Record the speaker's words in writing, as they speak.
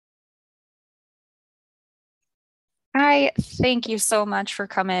Hi, thank you so much for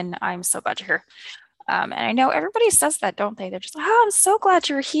coming. I'm so glad you're here. And I know everybody says that, don't they? They're just like, oh, I'm so glad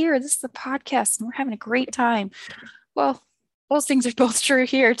you're here. This is the podcast and we're having a great time. Well, those things are both true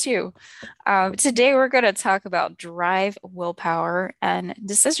here too. Today we're going to talk about drive, willpower, and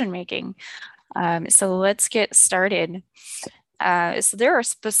decision making. So let's get started. So there are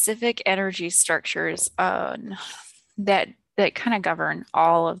specific energy structures that kind of govern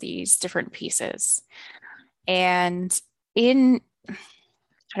all of these different pieces. And in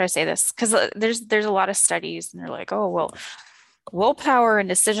how do I say this? Because there's a lot of studies, and they're like, oh well, willpower and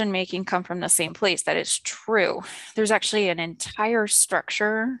decision making come from the same place. That is true. There's actually an entire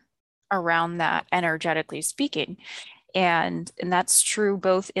structure around that, energetically speaking, and that's true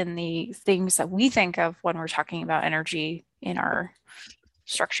both in the things that we think of when we're talking about energy in our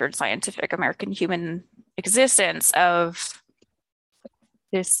structured scientific American human existence of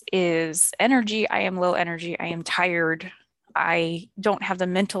this is energy. I am low energy. I am tired. I don't have the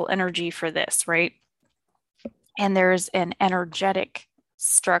mental energy for this, right? And there's an energetic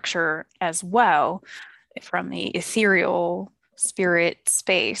structure as well from the ethereal spirit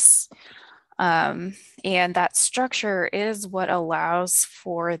space. And that structure is what allows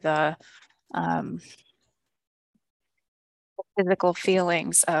for the physical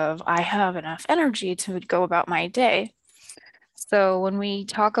feelings of I have enough energy to go about my day. So when we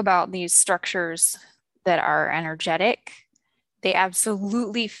talk about these structures that are energetic, they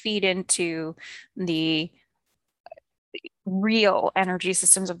absolutely feed into the real energy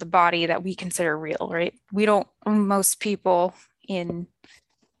systems of the body that we consider real, right? We don't, most people in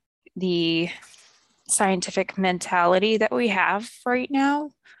the scientific mentality that we have right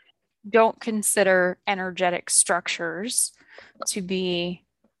now don't consider energetic structures to be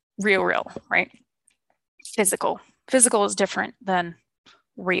real, right? Physical. Physical is different than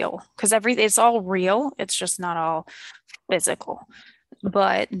real because it's all real. It's just not all physical.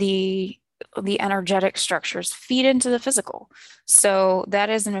 But the energetic structures feed into the physical. So that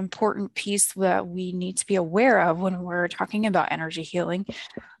is an important piece that we need to be aware of when we're talking about energy healing.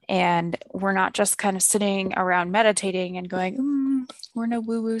 And we're not just kind of sitting around meditating and going, we're in a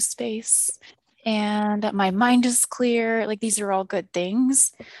woo-woo space and my mind is clear. Like these are all good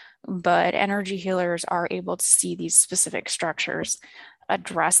things, but energy healers are able to see these specific structures,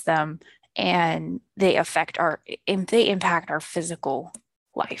 address them, and they impact our physical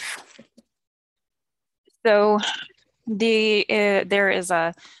life. So there is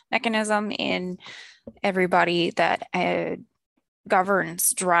a mechanism in everybody that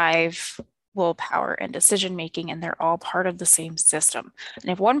governs drive, willpower, and decision making, and they're all part of the same system. And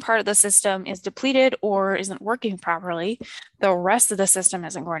if one part of the system is depleted or isn't working properly, the rest of the system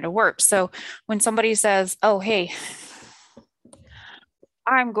isn't going to work. So when somebody says, "Oh, hey,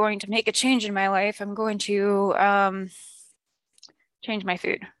 I'm going to make a change in my life. I'm going to change my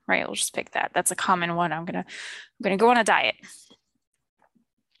food," right? We'll just pick that. That's a common one. I'm gonna go on a diet.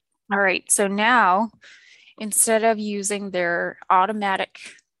 All right. So now instead of using their automatic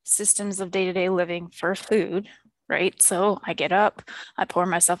systems of day-to-day living for food, right? So I get up, I pour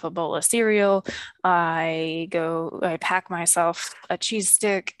myself a bowl of cereal, I pack myself a cheese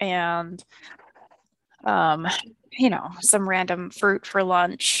stick and um, some random fruit for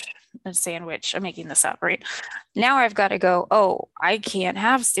lunch, a sandwich. I'm making this up, right? Now I've got to go, oh, I can't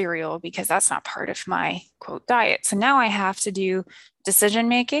have cereal because that's not part of my quote diet. So now I have to do decision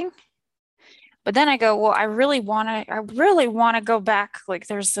making. But then I go, well, I really want to go back. Like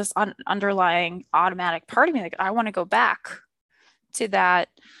there's this underlying automatic part of me. Like I want to go back to that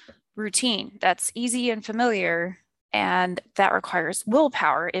routine that's easy and familiar. And that requires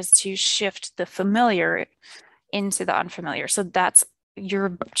willpower is to shift the familiar into the unfamiliar. So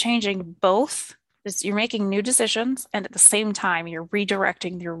you're changing both. You're making new decisions, and at the same time, you're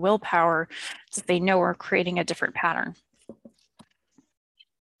redirecting your willpower so they know we're creating a different pattern.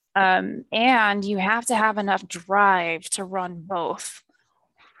 And you have to have enough drive to run both.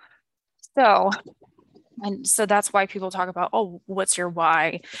 So, and so that's why people talk about, oh, what's your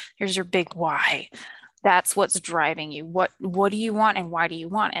why? Here's your big why. That's what's driving you. What do you want and why do you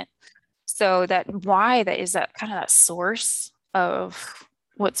want it? So that why that is that kind of that source of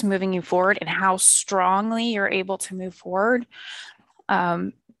what's moving you forward and how strongly you're able to move forward.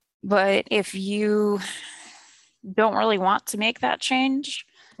 Um, but if you don't really want to make that change,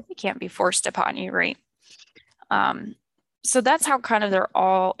 it can't be forced upon you, right? Um, so that's how kind of they're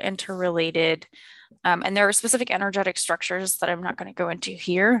all interrelated. And there are specific energetic structures that I'm not going to go into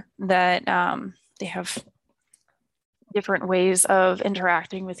here that they have different ways of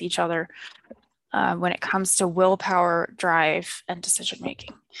interacting with each other when it comes to willpower, drive, and decision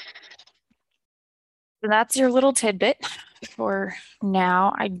making. So that's your little tidbit for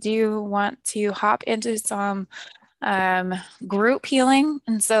now. I do want to hop into some um, group healing.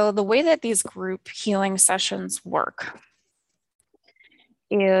 And so the way that these group healing sessions work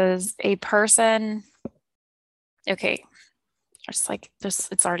is a person, okay, just like this,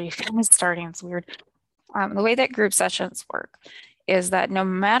 it's already starting, it's weird. The way that group sessions work is that no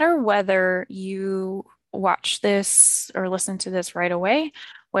matter whether you watch this or listen to this right away,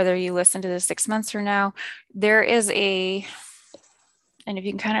 whether you listen to this 6 months from now, there is a, and if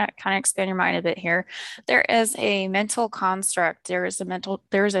you can kind of expand your mind a bit here, there is a mental construct, there is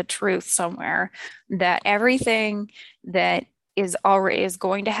a truth somewhere that everything that is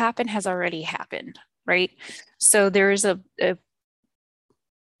going to happen has already happened, right? So there is an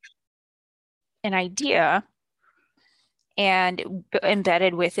idea and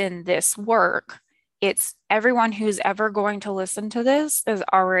embedded within this work, it's everyone who's ever going to listen to this is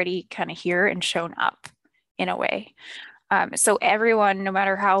already kind of here and shown up in a way. So everyone, no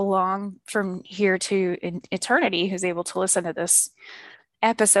matter how long from here to eternity, who's able to listen to this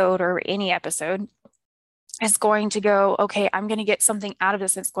episode or any episode is going to go, okay, I'm going to get something out of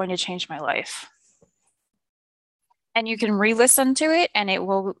this that's going to change my life. And you can re-listen to it and it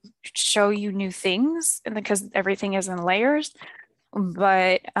will show you new things and because everything is in layers,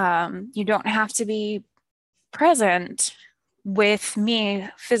 but you don't have to be present with me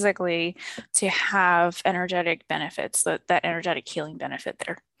physically to have energetic benefits, that energetic healing benefit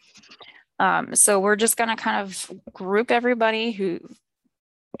there. So we're just going to kind of group everybody who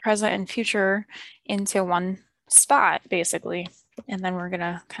present and future into one spot, basically. And then we're going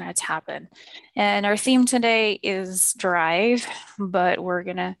to kind of tap in. And our theme today is drive, but we're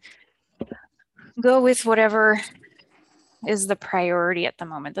going to go with whatever is the priority at the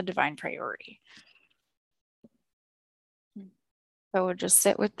moment, the divine priority. So we'll just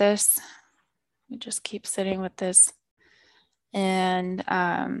sit with this. We just keep sitting with this. And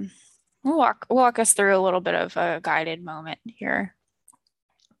we'll walk us through a little bit of a guided moment here.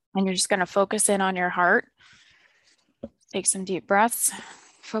 And you're just going to focus in on your heart. Take some deep breaths.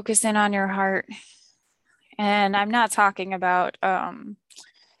 Focus in on your heart. And I'm not talking about sometimes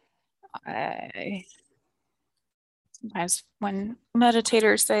when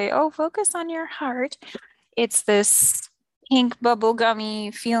meditators say, "Oh, focus on your heart," it's this pink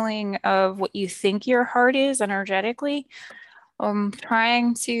bubblegummy feeling of what you think your heart is energetically.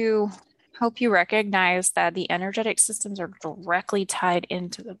 Trying to help you recognize that the energetic systems are directly tied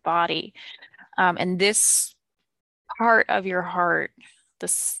into the body. And this part of your heart,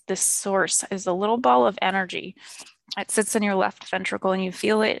 this source is a little ball of energy. It sits in your left ventricle and you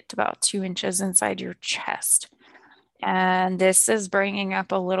feel it about 2 inches inside your chest. And this is bringing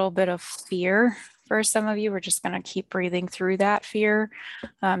up a little bit of fear for some of you. We're just going to keep breathing through that fear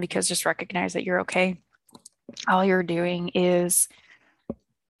because just recognize that you're okay. All you're doing is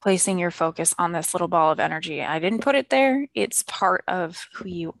placing your focus on this little ball of energy. I didn't put it there. It's part of who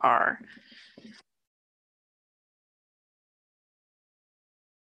you are.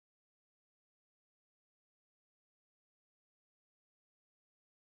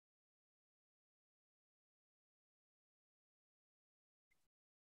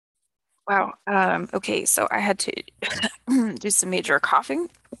 Wow. Okay, so I had to do some major coughing,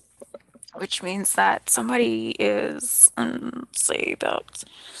 which means that somebody is, say, about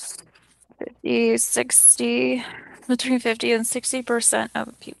 50, 60, between 50 and 60%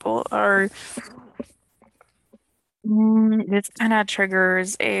 of people are, this kind of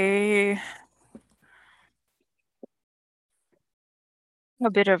triggers a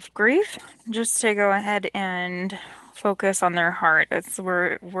bit of grief just to go ahead and focus on their heart.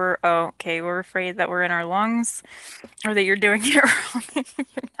 We're oh, okay, we're afraid that we're in our lungs or that you're doing it wrong.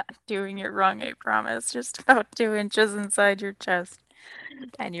 You're not doing it wrong, I promise. Just about 2 inches inside your chest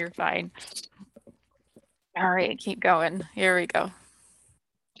and you're fine. All right, keep going. Here we go.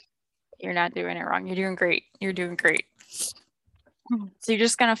 You're not doing it wrong. You're doing great. You're doing great. So you're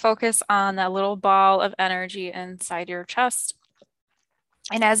just going to focus on that little ball of energy inside your chest.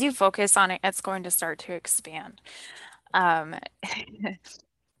 And as you focus on it, it's going to start to expand. Um,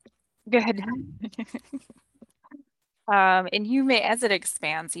 good. And you may, as it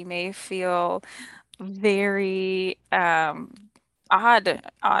expands, you may feel very odd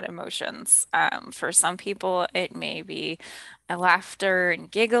emotions. For some people, it may be a laughter and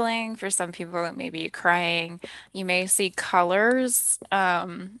giggling. For some people, it may be crying. You may see colors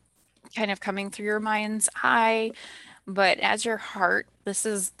kind of coming through your mind's eye. But as your heart, this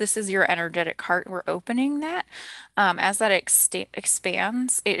is your energetic heart. We're opening that. As that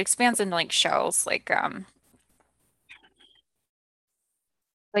expands, it expands into like shells, like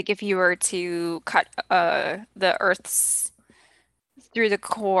Like if you were to cut the Earth's through the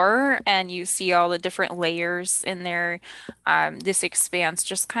core and you see all the different layers in there, this expands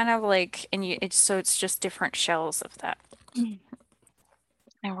just kind of like and you it's so it's just different shells of that.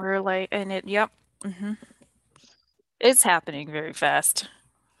 And we're like and it yep. hmm It's happening very fast.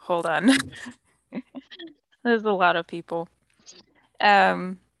 Hold on. There's a lot of people.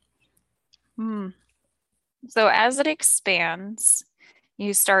 Um, hmm. So as it expands,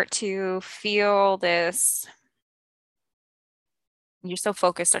 you start to feel this. You're so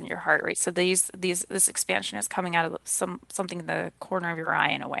focused on your heart rate. So this expansion is coming out of something in the corner of your eye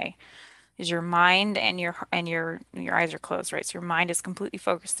in a way. Is your mind and your eyes are closed, right? So your mind is completely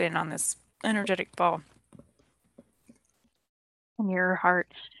focused in on this energetic ball in your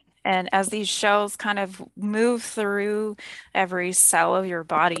heart. And as these shells kind of move through every cell of your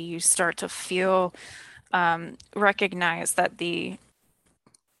body, you start to feel recognize that the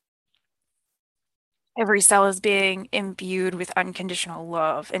every cell is being imbued with unconditional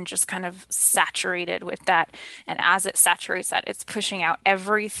love and just kind of saturated with that. And as it saturates that, it's pushing out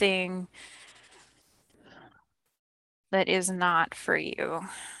everything that is not for you.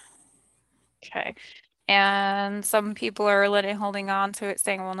 Okay. And some people are holding on to it,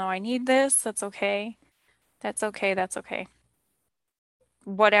 saying, well, no, I need this. That's okay. That's okay. That's okay.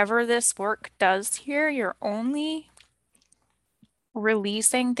 Whatever this work does here, you're only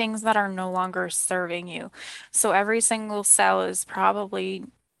releasing things that are no longer serving you. So every single cell is probably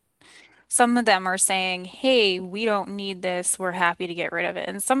some of them are saying, hey, we don't need this. We're happy to get rid of it.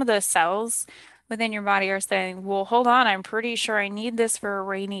 And some of the cells within your body are saying, well, hold on, I'm pretty sure I need this for a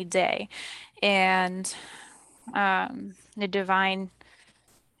rainy day. And the divine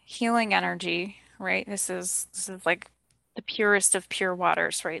healing energy, right? This is like the purest of pure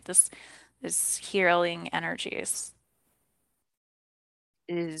waters, right? This healing energy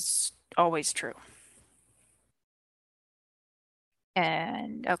is always true.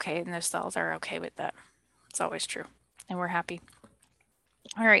 And okay, and the cells are okay with that. It's always true. And we're happy.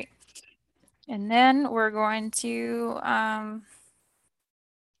 All right. And then we're going to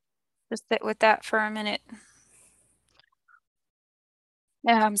just sit with that for a minute.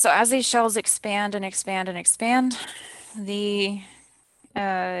 So as these shells expand and expand and expand, the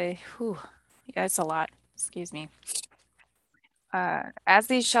whew, yeah, it's a lot. Excuse me. As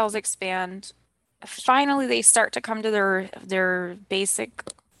these shells expand, finally they start to come to their basic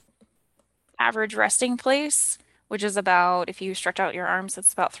average resting place, which is about if you stretch out your arms,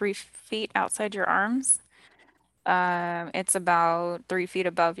 it's about 3 feet outside your arms. It's about 3 feet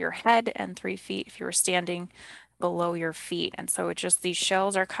above your head and 3 feet if you were standing below your feet. And so it just these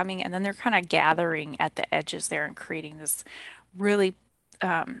shells are coming and then they're kind of gathering at the edges there and creating this really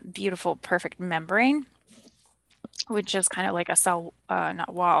beautiful, perfect membrane, which is kind of like a cell,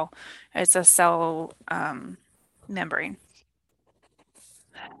 not wall, it's a cell membrane.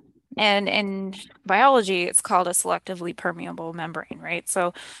 And in biology, it's called a selectively permeable membrane, right?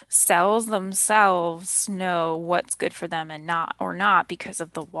 So cells themselves know what's good for them and not, or not because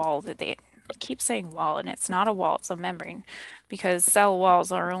of the wall that they keep saying wall, and it's not a wall, it's a membrane because cell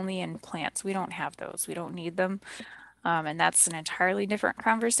walls are only in plants. We don't have those. We don't need them. And that's an entirely different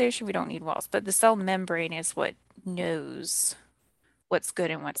conversation. We don't need walls, but the cell membrane is what knows what's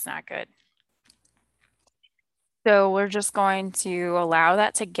good and what's not good. So we're just going to allow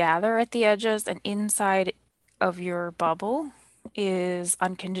that to gather at the edges and inside of your bubble is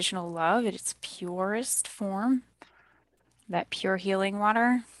unconditional love at its purest form, that pure healing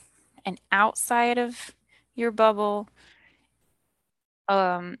water. And outside of your bubble,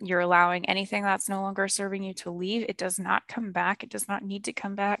 you're allowing anything that's no longer serving you to leave. It does not come back. It does not need to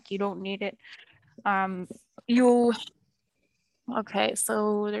come back. You don't need it. Um, you, okay,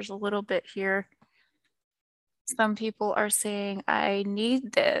 so there's a little bit here. Some people are saying, I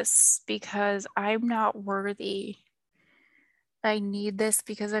need this because I'm not worthy. I need this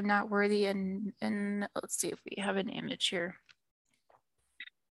because I'm not worthy. And let's see if we have an image here.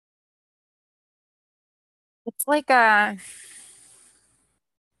 It's like a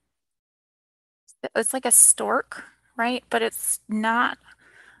it's like a stork, right? But it's not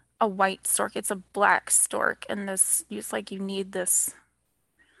a white stork, it's a black stork. And this it's like you need this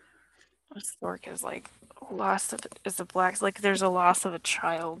stork is like loss of is a black like there's a loss of a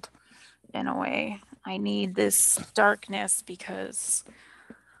child in a way. I need this darkness because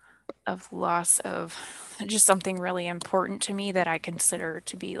of loss of just something really important to me that I consider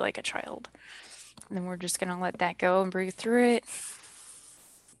to be like a child. And then we're just going to let that go and breathe through it.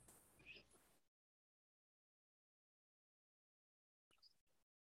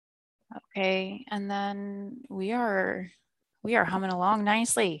 Okay. And then we are we are humming along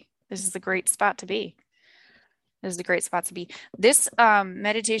nicely. This is a great spot to be. This is a great spot to be. This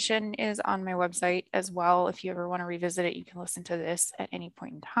meditation is on my website as well. If you ever want to revisit it, you can listen to this at any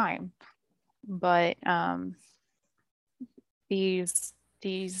point in time. But these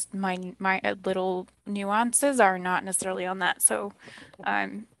my little nuances are not necessarily on that. So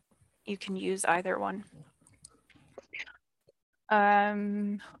you can use either one.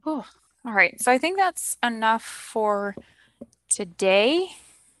 Oh, all right. So I think that's enough for today.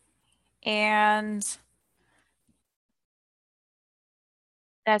 And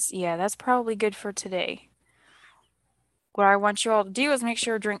that's probably good for today. What I want you all to do is make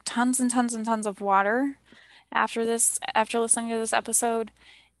sure to drink tons and tons and tons of water after listening to this episode.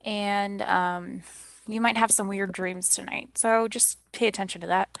 And you might have some weird dreams tonight. So just pay attention to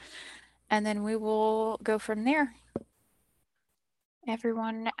that. And then we will go from there.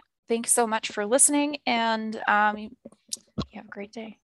 Everyone, thanks so much for listening, and you have a great day.